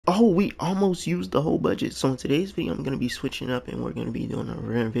Oh, we almost used the whole budget. So in today's video, I'm going to be switching up and we're going to be doing a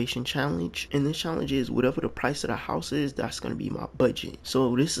renovation challenge. And this challenge is whatever the price of the house is, that's going to be my budget.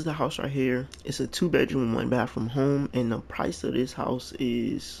 So this is the house right here. It's a 2-bedroom, 1-bathroom home. And the price of this house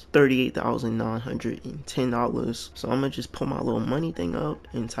is $38,910. So I'm going to just pull my little money thing up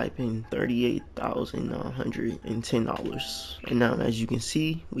and type in $38,910. And now as you can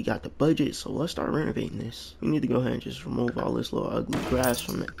see, we got the budget. So let's start renovating this. We need to go ahead and just remove all this little ugly grass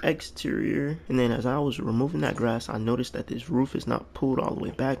from the exterior. And then as I was removing that grass, I noticed that this roof is not pulled all the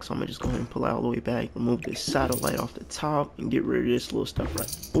way back, so I'm gonna just go ahead and pull it all the way back, remove this satellite off the top, and get rid of this little stuff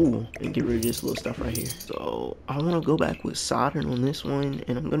right here. So I want to go back with soldering on this one,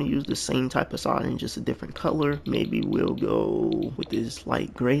 and I'm gonna use the same type of soldering, just a different color. Maybe we'll go with this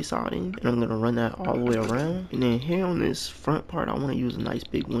light gray soldering, and I'm gonna run that all the way around. And then here on this front part, I want to use a nice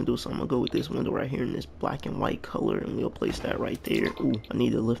big window, so I'm gonna go with this window right here in this black and white color, and we'll place that right there. Ooh, I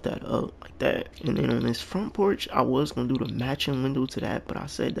need to lift that up like that. And then on this front porch, I was gonna do the matching window to that, but I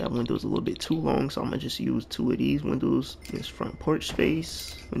said that window is a little bit too long, so I'm gonna just use 2 of these windows in this front porch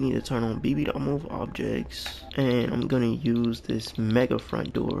space. We need to turn on bb.moveobjects, and I'm gonna use this mega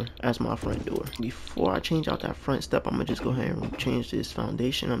front door as my front door. Before I change out that front step, I'm gonna just go ahead and change this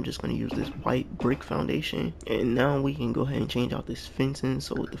foundation. I'm just gonna use this white brick foundation, and now we can go ahead and change out this fencing.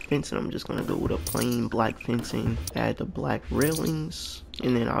 So with the fencing, I'm just gonna go with a plain black fencing, add the black railings,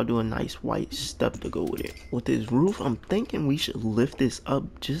 and then I'll do a nice white step to go with it. With this roof, I'm thinking we should lift this up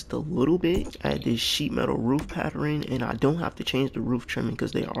just a little bit, add this sheet metal roof pattern, and I don't have to change the roof trimming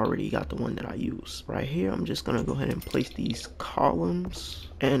because they already got the one that I use. Right here, I'm just gonna go ahead and place these columns.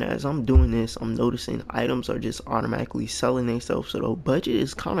 And as I'm doing this, I'm noticing items are just automatically selling themselves, so the budget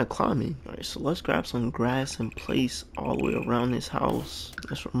is kind of climbing. All right, so let's grab some grass and place all the way around this house.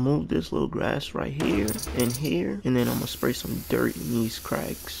 Let's remove this little grass right here and here, and then I'm gonna spray some dirt in these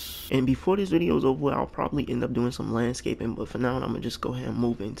cracks. And before this video is over, I'll probably end up doing some landscaping, but for now, I'm gonna just go ahead and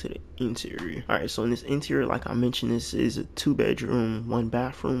move into the interior. All right, so in this interior, like I mentioned, this is a 2-bedroom,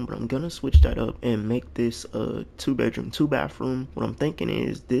 1-bathroom, but I'm gonna switch that up and make this a 2-bedroom, 2-bathroom. What I'm thinking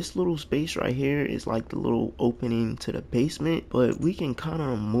is this little space right here is like the little opening to the basement, but we can kind of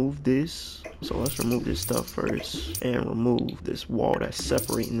remove this. So let's remove this stuff first and remove this wall that's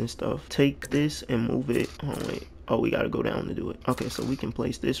separating this stuff. Take this and move it. Oh, wait. Oh, we gotta go down to do it. Okay, so we can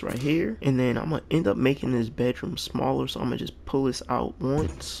place this right here, and then I'm gonna end up making this bedroom smaller, so I'm gonna just pull this out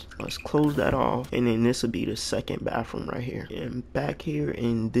once. Let's close that off, and then this will be the 2nd bathroom right here. And back here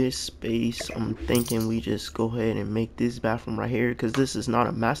in this space, I'm thinking we just go ahead and make this bathroom right here, because this is not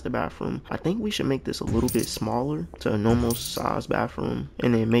a master bathroom. I think we should make this a little bit smaller to a normal size bathroom,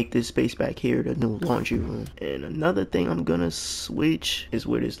 and then make this space back here the new laundry room. And another thing I'm gonna switch is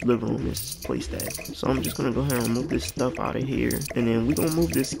where this living room is placed at. So I'm just gonna go ahead and remove this stuff out of here, and then we're gonna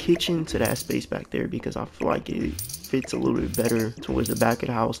move this kitchen to that space back there because I feel like it fits a little bit better towards the back of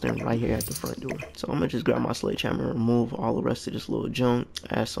the house than right here at the front door. So I'm gonna just grab my sledgehammer and remove all the rest of this little junk,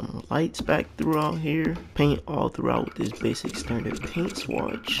 add some lights back throughout here, paint all throughout with this basic standard paint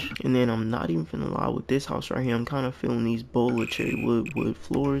swatch. And then I'm not even gonna lie, with this house right here, I'm kind of feeling these bowl of cherry wood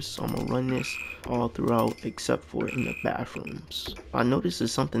floors, so I'm gonna run this all throughout except for in the bathrooms. I know this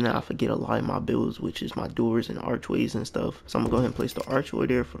is something that I forget a lot in my builds, which is my doors and archways and stuff. So I'm gonna go ahead and place the archway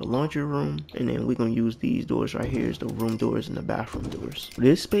there for the laundry room, and then we're gonna use these doors right here as the room doors and the bathroom doors.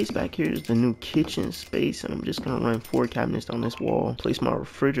 This space back here is the new kitchen space, and I'm just gonna run 4 cabinets down this wall, place my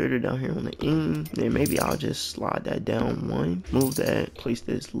refrigerator down here on the end, then maybe I'll just slide that down one, move that, place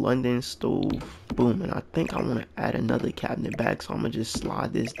this London stove, boom. And I think I want to add another cabinet back, so I'm gonna just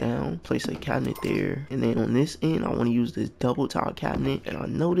slide this down, place a cabinet there, and then on this end I want to use this double tile cabinet. And I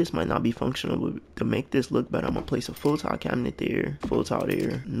know this might not be functional, but to make this look better, I'm gonna place a full tile cabinet there, full tile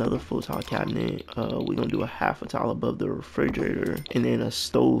there, another full tile cabinet. We're gonna do a half a tile above the refrigerator, and then a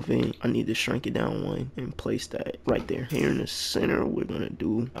stove vent. I need to shrink it down one and place that right there. Here in the center, we're gonna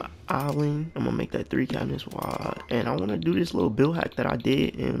do an island. I'm gonna make that 3 cabinets wide, and I want to do this little build hack that I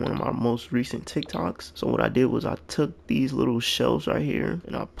did in one of my most recent TikToks. So what I did was I took these little shelves right here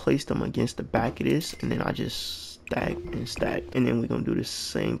and I placed them against the back of this, and then I just stack and stack, and then we're gonna do the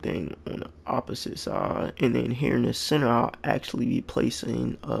same thing on the opposite side. And then here in the center, I'll actually be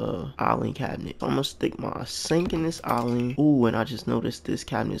placing a island cabinet. So I'm gonna stick my sink in this island. Ooh, and I just noticed this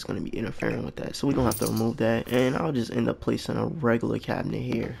cabinet is gonna be interfering with that, so we're gonna have to remove that, and I'll just end up placing a regular cabinet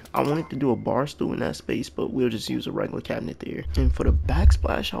here. I wanted to do a bar stool in that space, but we'll just use a regular cabinet there. And for the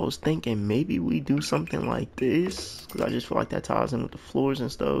backsplash, I was thinking maybe we do something like this, because I just feel like that ties in with the floors and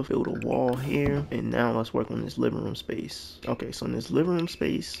stuff. Build a wall here, and now let's work on this living room space. Okay, so in this living room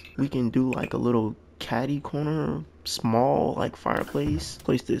space, we can do like a little caddy corner small like fireplace,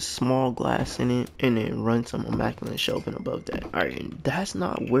 place this small glass in it, and then run some immaculate shelving above that. All right, and that's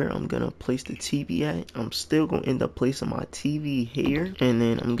not where I'm gonna place the TV at. I'm still gonna end up placing my TV here, and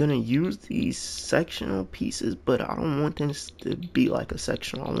then I'm gonna use these sectional pieces, but I don't want this to be like a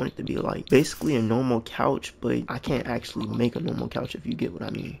sectional. I want it to be like basically a normal couch, but I can't actually make a normal couch, if you get what I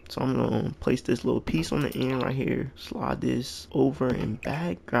mean. So I'm gonna place this little piece on the end right here, slide this over and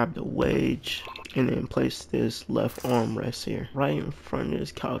back, grab the wedge, and then place this left armrest here. Right in front of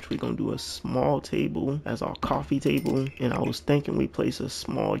this couch, we're gonna do a small table as our coffee table. And I was thinking we place a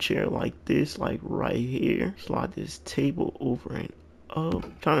small chair like this, like right here. Slide this table over and up,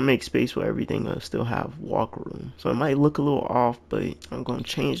 trying to make space where everything will still have walk room. So it might look a little off, but I'm gonna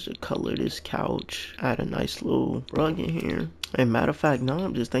change the color of this couch, add a nice little rug in here. And matter of fact, now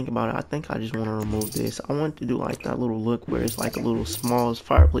I'm just thinking about it, I think I just want to remove this. I want to do like that little look where it's like a little small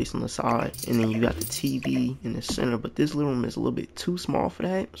fireplace on the side, and then you got the TV in the center, but this little room is a little bit too small for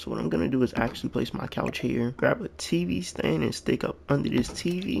that. So what I'm gonna do is actually place my couch here, grab a TV stand and stick up under this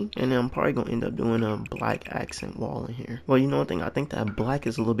TV, and then I'm probably gonna end up doing a black accent wall in here. Well, you know what thing, I think that black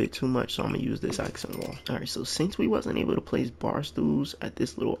is a little bit too much, so I'm gonna use this accent wall. All right, so since we wasn't able to place bar stools at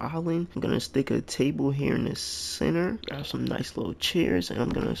this little island, I'm gonna stick a table here in the center, grab some nice little chairs, and I'm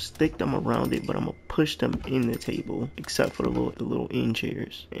gonna stick them around it, but I'm gonna push them in the table, except for the little end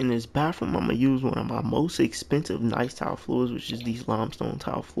chairs. In this bathroom, I'm gonna use one of my most expensive nice tile floors, which is these limestone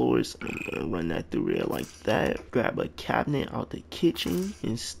tile floors. I'm gonna run that through there like that, grab a cabinet out the kitchen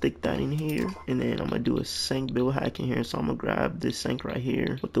and stick that in here, and then I'm gonna do a sink build hack in here. So I'm gonna grab this sink right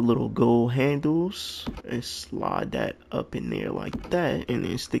here with the little gold handles and slide that up in there like that, and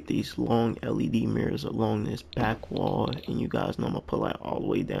then stick these long LED mirrors along this back wall, and you guys know I'm gonna pull that all the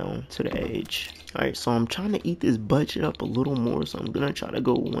way down to the edge. All right, so I'm trying to eat this budget up a little more, so I'm gonna try to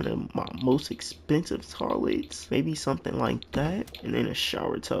go one of my most expensive toilets, maybe something like that, and then a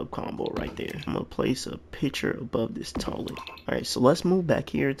shower tub combo right there. I'm gonna place a picture above this toilet. All right, so let's move back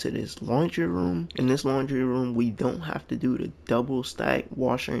here to this laundry room. In this laundry room, we don't have to do the double stack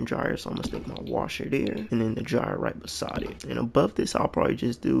washer and dryer, so I'm gonna stick my washer there and then the dryer right beside it. And above this, I'll probably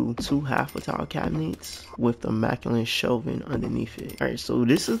just do 2 half a tile cabinets with the immaculate shelving underneath it. All right, so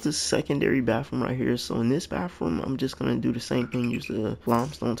this is the secondary bathroom right here. So in this bathroom, I'm just gonna do the same thing, use the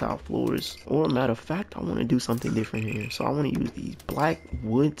limestone tile floors, or matter of fact, I want to do something different here. So I want to use these black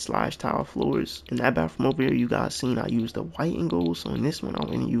wood / tile floors. In that bathroom over here, you guys seen I used the white and gold, so in this one I'm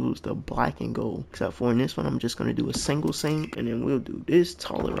going to use the black and gold, except for in this one I'm just going to do a single sink, and then we'll do this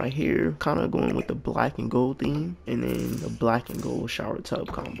toilet right here, kind of going with the black and gold theme, and then the black and gold shower tub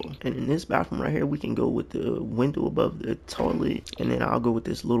combo. And in this bathroom right here, we can go with the window above the toilet, and then I'll go with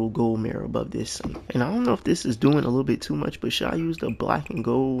this little gold mirror above this sink. And I don't know if this is doing a little bit too much, but should I use the black and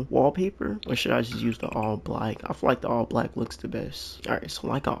gold wallpaper, or should I just use the all black? I feel like the all black looks the best. All right, so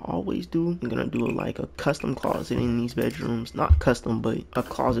like I always do, I'm gonna do like a custom closet in these bedrooms. Not custom, but a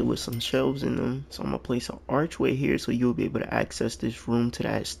closet with some shelves in them. So I'm gonna place an archway here, so you'll be able to access this room to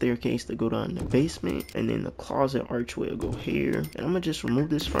that staircase to go down in the basement, and then the closet archway will go here. And I'm gonna just remove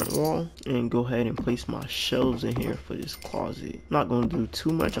this front wall and go ahead and place my shelves in here for this closet. I'm not gonna do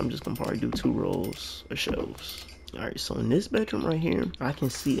too much, I'm just gonna probably do 2 rows of shelves. Alright, so in this bedroom right here, I can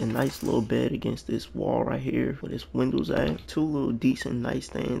see a nice little bed against this wall right here where this window's at. 2 little decent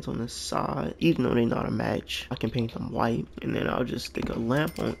nightstands on the side, even though they're not a match. I can paint them white, and then I'll just stick a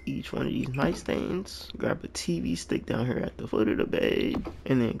lamp on each one of these nightstands. Grab a TV stick down here at the foot of the bed,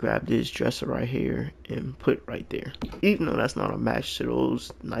 and then grab this dresser right here and put it right there. Even though that's not a match to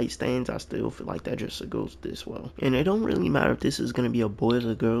those nightstands, I still feel like that dresser goes this well. And it don't really matter if this is going to be a boys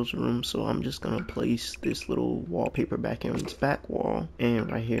or girls room, so I'm just going to place this little wallpaper back here on this back wall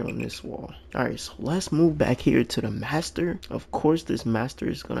and right here on this wall. All right, so let's move back here to the master. Of course, this master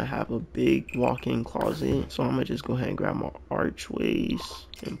is gonna have a big walk-in closet, so I'm gonna just go ahead and grab my archways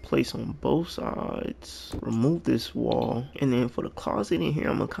and place on both sides. Remove this wall, and then for the closet in here,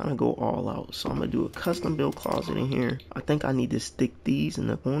 I'm gonna kind of go all out. So I'm gonna do a custom built closet in here. I think I need to stick these in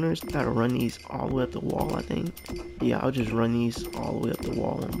the corners. Gotta run these all the way up the wall, I think. Yeah, I'll just run these all the way up the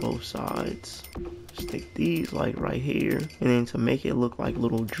wall on both sides. Stick these like right here, and then to make it look like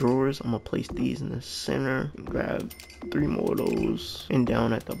little drawers, I'm gonna place these in the center and grab 3 more of those, and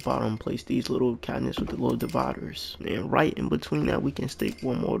down at the bottom place these little cabinets with the little dividers, and right in between that we can stick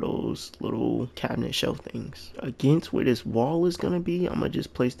 1 more of those little cabinet shelf things. Against where this wall is gonna be, I'm gonna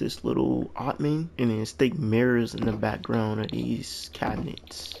just place this little ottoman and then stick mirrors in the background of these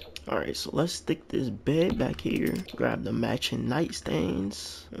cabinets. Alright, so let's stick this bed back here. Grab the matching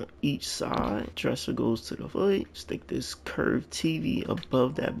nightstands on each side. Dresser goes to the foot. Stick this curved TV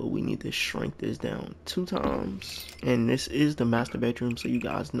above that, but we need to shrink this down 2 times. And this is the master bedroom, so you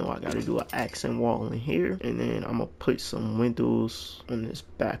guys know I gotta do an accent wall in here. And then I'm gonna put some windows on this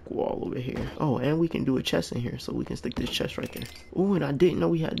back wall over here. Oh, and we can do a chest in here, so we can stick this chest right there. Oh, and I didn't know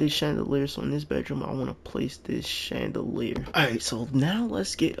we had this chandelier, so in this bedroom I want to place this chandelier. Alright, so now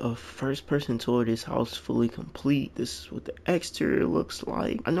let's get a first person tour of this house fully complete. This is what the exterior looks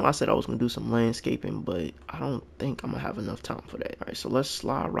like. I know I said I was gonna do some landscaping, but I don't think I'm gonna have enough time for that. Alright, so let's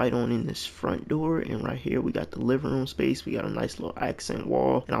slide right on in this front door, and right here we got the living room space. We got a nice little accent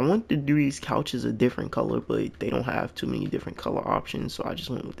wall, and I want to do these couches a different color, but they don't have too many different color options, so I just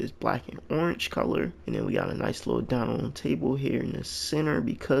went with this black and orange color. And then we got a nice little down table here in the center,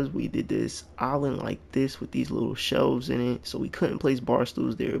 because we did this island like this with these little shelves in it, so we couldn't place bar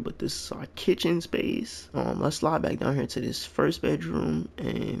stools there. But this is our kitchen space. Let's slide back down here to this first bedroom,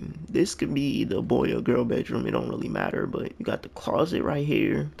 and this could be either a boy or girl bedroom, it don't really matter. But you got the closet right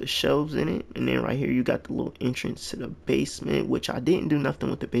here, the shelves in it, and then right here you got the little entrance to the basement, which I didn't do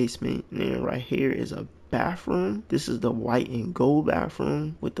nothing with the basement. And then right here is a bathroom. This is the white and gold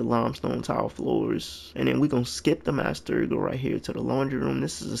bathroom with the limestone tile floors. And then we're gonna skip the master, go right here to the laundry room.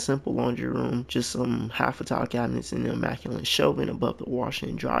 This is a simple laundry room, just some half a tile cabinets and the immaculate shelving above the washer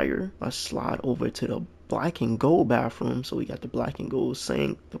and dryer. Let's slide over to the black and gold bathroom. So we got the black and gold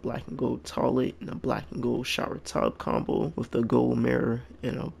sink, the black and gold toilet, and the black and gold shower tub combo with the gold mirror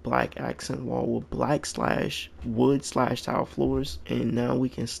and a black accent wall with black / wood / tile floors. And now we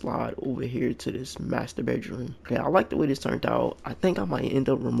can slide over here to this master bedroom. Okay, I like the way this turned out. I think I might end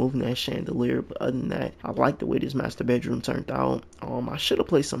up removing that chandelier, but other than that, I like the way this master bedroom turned out. I should have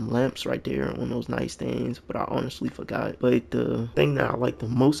placed some lamps right there on those nightstands, but I honestly forgot. But the thing that I like the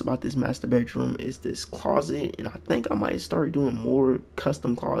most about this master bedroom is this closet, and I think I might start doing more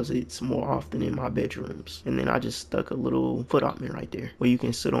custom closets more often in my bedrooms. And then I just stuck a little foot ottoman right there where you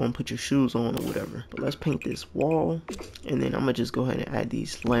can sit on, put your shoes on or whatever. But let's paint this wall, and then I'm gonna just go ahead and add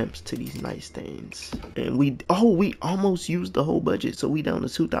these lamps to these nightstands. And we almost used the whole budget, so we down to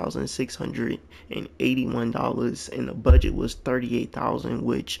 $2,681, and the budget was $38,000,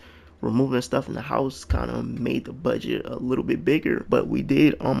 which removing stuff in the house kind of made the budget a little bit bigger, but we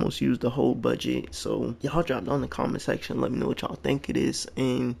did almost use the whole budget. So y'all drop down in the comment section, let me know what y'all think it is,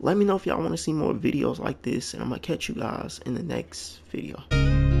 and let me know if y'all want to see more videos like this, and I'm gonna catch you guys in the next video.